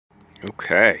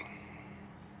Okay,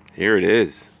 here it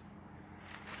is.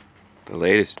 The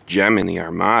latest gem in the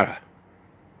Armada.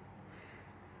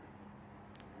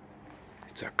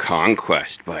 It's a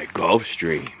Conquest by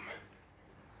Gulfstream.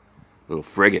 Little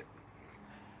frigate.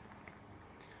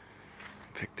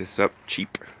 Picked this up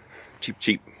cheap.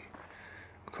 Cheap.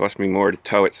 Cost me more to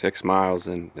tow it 6 miles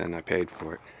than I paid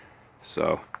for it.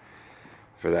 So,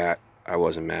 for that, I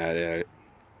wasn't mad at it.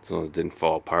 As long as it didn't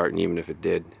fall apart, and even if it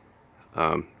did.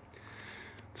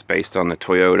 It's based on the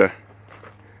Toyota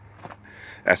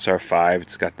SR5.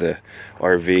 It's got the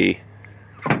RV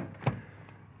 3.0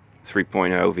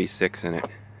 V6 in it.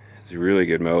 It's a really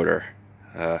good motor.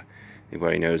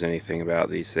 Anybody knows anything about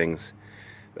these things,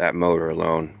 that motor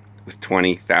alone, with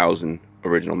 20,000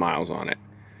 original miles on it,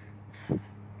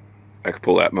 I could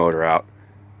pull that motor out,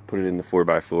 put it in the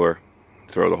 4x4,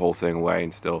 throw the whole thing away,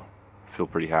 and still feel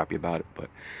pretty happy about it. But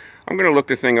I'm gonna look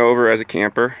this thing over as a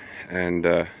camper and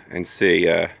see.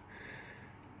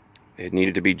 It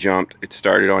needed to be jumped. It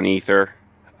started on ether.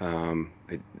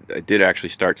 It did actually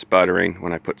start sputtering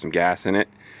when I put some gas in it,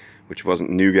 which wasn't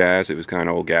new gas. It was kind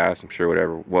of old gas. I'm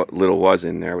sure what little was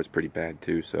in there was pretty bad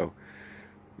too. So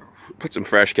put some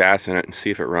fresh gas in it and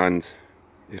see if it runs.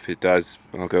 If it does,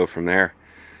 I'll go from there.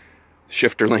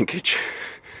 Shifter linkage.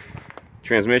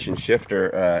 Transmission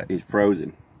shifter is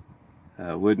frozen.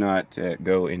 Would not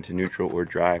go into neutral or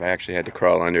drive. I actually had to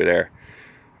crawl under there,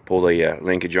 pull the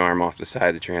linkage arm off the side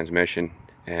of the transmission,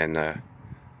 and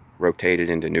rotate it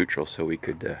into neutral so we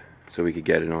could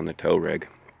get it on the tow rig.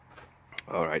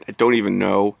 All right, I don't even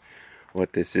know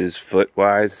what this is foot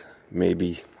wise.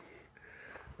 Maybe,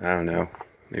 I don't know,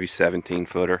 maybe 17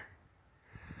 footer.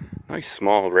 Nice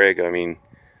small rig. I mean,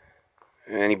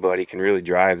 anybody can really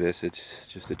drive this. It's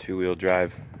just a 2-wheel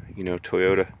drive, you know,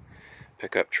 Toyota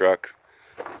pickup truck,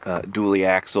 dually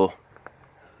axle.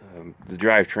 The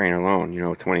drivetrain alone, you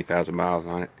know, 20,000 miles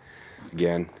on it.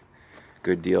 Again,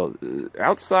 good deal.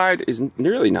 Outside is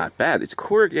really not bad. It's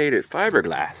corrugated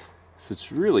fiberglass, so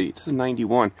it's a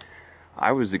 91.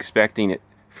 I was expecting it,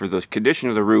 for the condition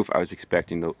of the roof, I was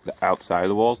expecting the outside of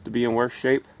the walls to be in worse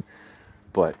shape,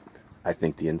 but I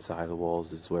think the inside of the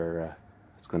walls is where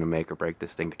it's going to make or break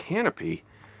this thing. The canopy,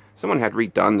 someone had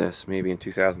redone this maybe in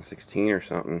 2016 or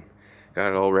something, got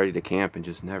it all ready to camp and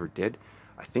just never did.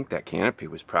 I think that canopy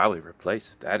was probably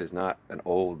replaced. That is not an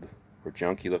old or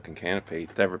junky looking canopy.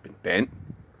 It's never been bent.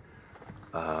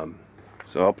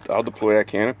 So I'll deploy that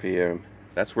canopy.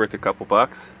 That's worth a couple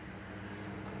bucks.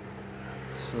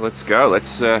 So let's go.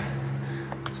 Let's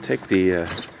take the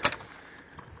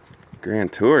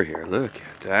grand tour here. Look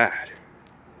at that.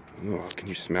 Oh, can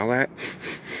you smell that?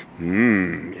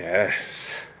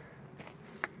 Yes.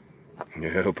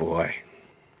 Oh boy.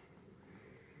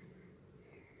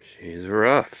 She's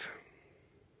rough.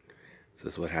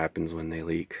 This is what happens when they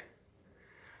leak.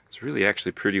 It's really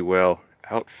actually pretty well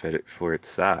outfitted for its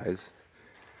size.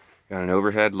 Got an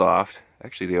overhead loft.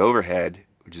 Actually, the overhead,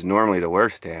 which is normally the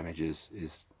worst damage, is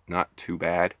not too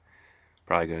bad.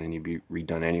 Probably going to need to be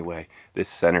redone anyway. This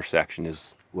center section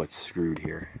is what's screwed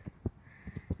here,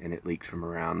 and it leaked from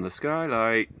around the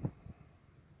skylight.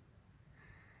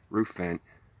 Roof vent.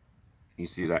 You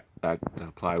see that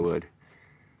plywood.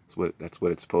 That's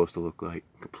what it's supposed to look like.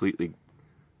 Completely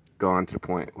gone to the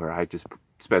point where I just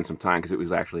spent some time because it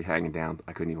was actually hanging down.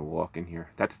 I couldn't even walk in here.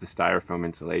 That's the styrofoam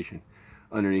insulation.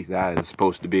 Underneath that is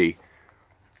supposed to be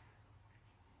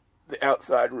the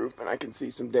outside roof, and I can see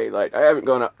some daylight. I haven't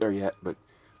gone up there yet, but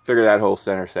figure that whole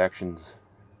center section's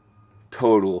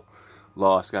total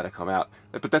loss got to come out.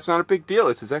 But that's not a big deal.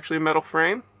 This is actually a metal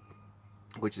frame,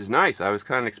 which is nice. I was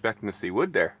kind of expecting to see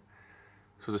wood there.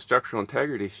 So the structural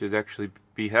integrity should actually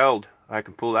be held. I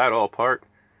can pull that all apart,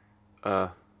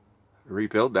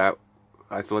 rebuild that.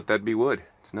 I thought that'd be wood.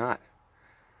 It's not.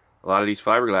 A lot of these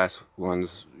fiberglass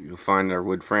ones you'll find are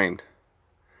wood framed.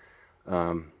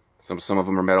 Some of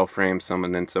them are metal framed. Some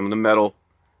of the metal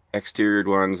exterior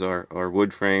ones are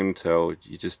wood framed. So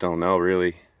you just don't know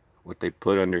really what they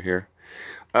put under here.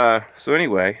 So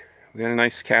anyway, we got a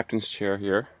nice captain's chair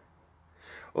here.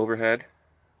 Overhead.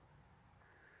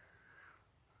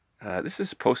 This is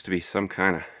supposed to be some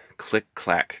kind of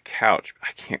click-clack couch.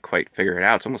 I can't quite figure it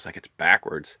out. It's almost like it's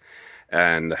backwards.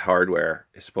 And the hardware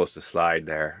is supposed to slide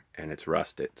there, and it's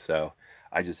rusted. So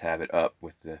I just have it up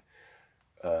with the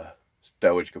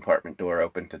stowage compartment door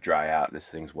open to dry out. This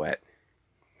thing's wet.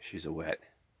 She's a wet.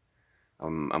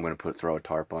 I'm going to throw a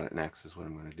tarp on it next is what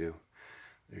I'm going to do.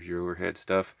 There's your overhead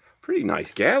stuff. Pretty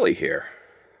nice galley here.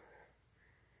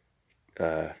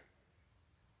 Let's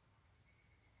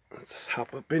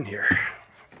hop up in here.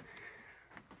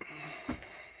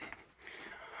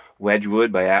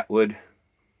 Wedgwood by Atwood,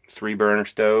 3-burner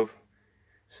stove.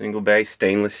 Single bay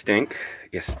stainless sink.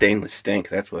 Yes, stainless sink,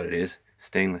 that's what it is.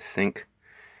 Stainless sink.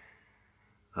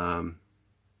 Nice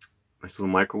little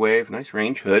microwave, nice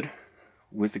range hood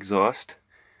with exhaust.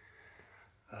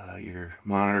 Your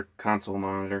monitor, console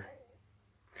monitor.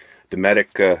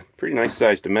 Dometic, pretty nice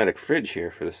sized Dometic fridge here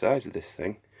for the size of this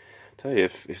thing. Tell you,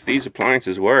 if these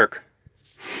appliances work,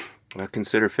 I'll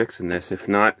consider fixing this. If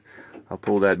not, I'll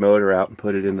pull that motor out and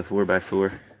put it in the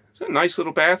 4x4. It's a nice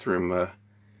little bathroom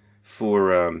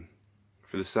for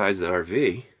the size of the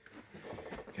RV.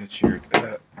 Got your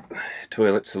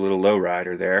toilet's a little low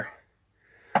rider there.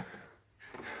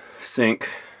 Sink,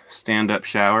 stand-up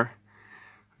shower.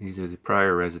 These are the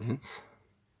prior residents.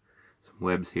 Some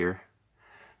webs here.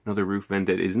 Another roof vent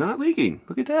that is not leaking.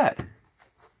 Look at that.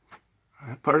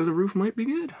 That part of the roof might be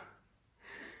good.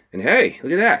 And hey,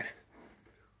 look at that.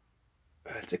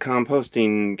 It's a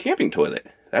composting camping toilet.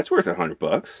 That's worth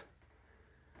 $100.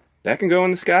 That can go in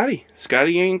the Scotty.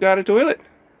 Scotty ain't got a toilet.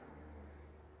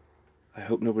 I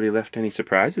hope nobody left any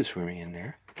surprises for me in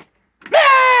there.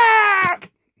 Ah!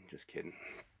 Just kidding.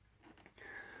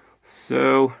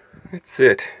 So, that's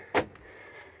it.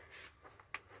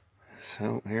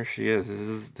 So, there she is.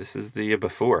 This is the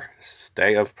before. This is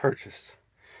day of purchase.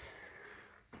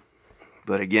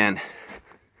 But again,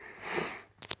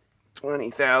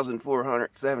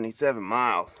 20,477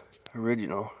 miles.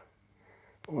 Original.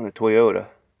 On a Toyota.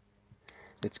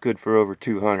 It's good for over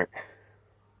 200.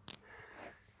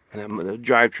 And the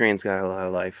drivetrain's got a lot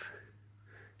of life.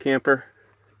 Camper,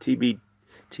 TBD.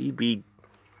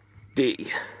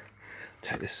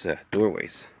 This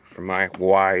doorways for my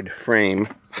wide frame.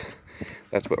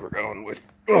 That's what we're going with.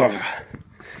 Ugh.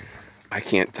 I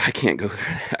can't go through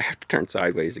that. I have to turn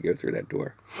sideways to go through that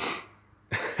door.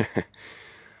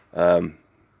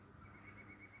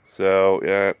 So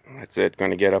yeah, that's it.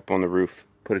 Going to get up on the roof,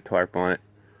 put a tarp on it,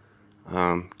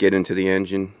 get into the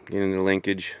engine, get into the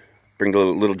linkage, bring the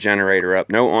little generator up.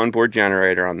 No onboard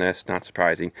generator on this, not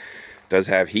surprising. Does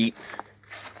have heat.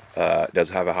 Does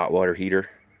have a hot water heater.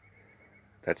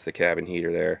 That's the cabin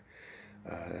heater there.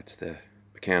 That's the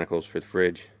mechanicals for the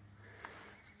fridge.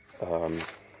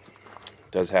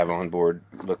 Does have onboard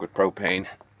liquid propane.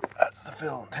 That's the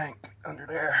filling tank under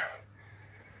there.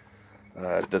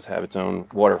 It does have its own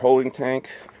water holding tank.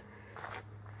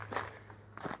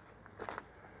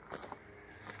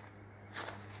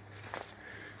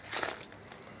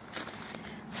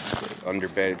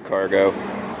 Underbedded cargo.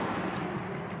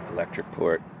 Electric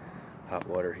port. Hot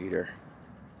water heater.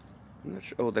 I'm not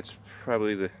sure. Oh, that's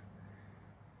probably the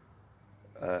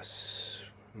I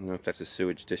don't know if that's the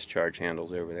sewage discharge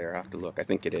handles over there. I'll have to look. I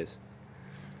think it is.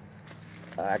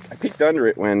 I peeked under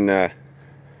it when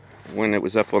it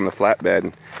was up on the flatbed.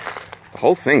 And the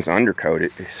whole thing's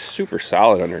undercoated. It's super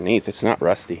solid underneath. It's not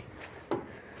rusty.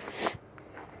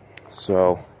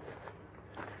 So,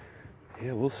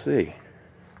 yeah, we'll see.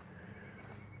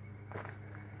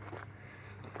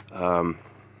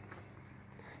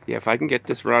 Yeah, if I can get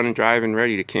this running, driving,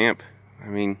 ready to camp, I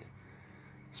mean,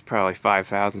 it's probably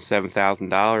 $5,000,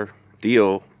 $7,000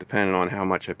 deal, depending on how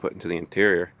much I put into the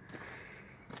interior.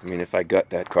 I mean, if I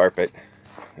gut that carpet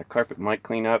might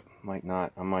clean up, might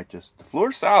not. I might just, the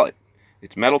floor's solid.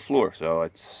 It's metal floor, so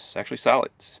it's actually solid.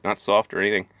 It's not soft or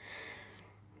anything.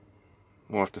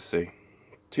 We'll have to see.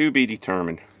 To be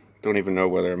determined. Don't even know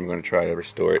whether I'm going to try to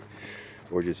restore it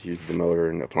or just use the motor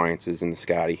and appliances in the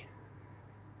Scotty.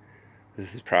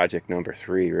 This is project number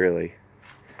 3, really.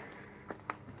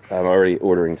 I'm already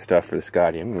ordering stuff for the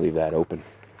Scotty. I'm going to leave that open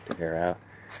to air out.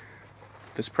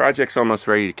 This project's almost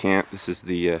ready to camp. This is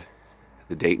the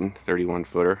Dayton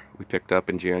 31-footer we picked up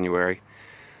in January.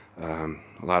 A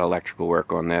lot of electrical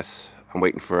work on this. I'm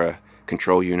waiting for a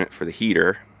control unit for the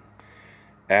heater.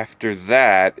 After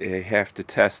that, I have to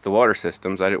test the water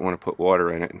systems. I didn't want to put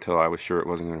water in it until I was sure it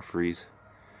wasn't going to freeze.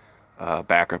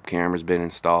 Backup camera's been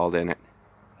installed in it.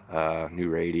 New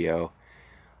radio.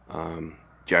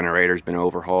 Generator's been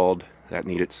overhauled. That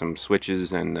needed some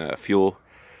switches and fuel.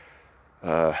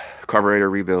 Carburetor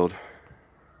rebuild.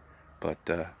 But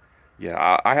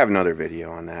yeah, I have another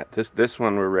video on that. This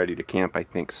one we're ready to camp, I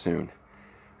think, soon.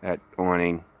 That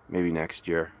awning, maybe next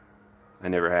year. I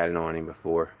never had an awning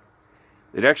before.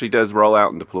 It actually does roll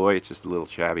out and deploy. It's just a little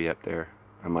shabby up there.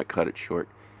 I might cut it short.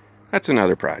 That's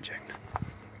another project.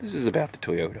 This is about the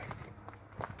Toyota.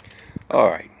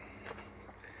 Alright.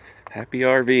 Happy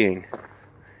RVing.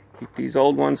 Keep these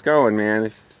old ones going, man.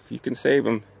 If you can save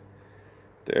them.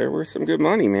 They're worth some good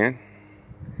money, man.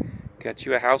 Got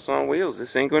you a house on wheels.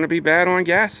 This ain't going to be bad on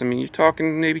gas. I mean, you're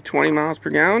talking maybe 20 miles per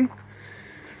gallon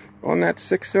on that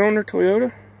 6-cylinder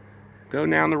Toyota. Go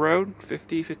down the road,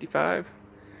 50, 55.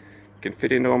 Can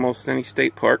fit into almost any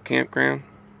state park, campground.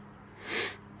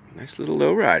 Nice little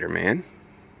lowrider, man.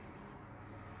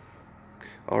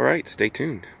 Alright, stay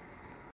tuned.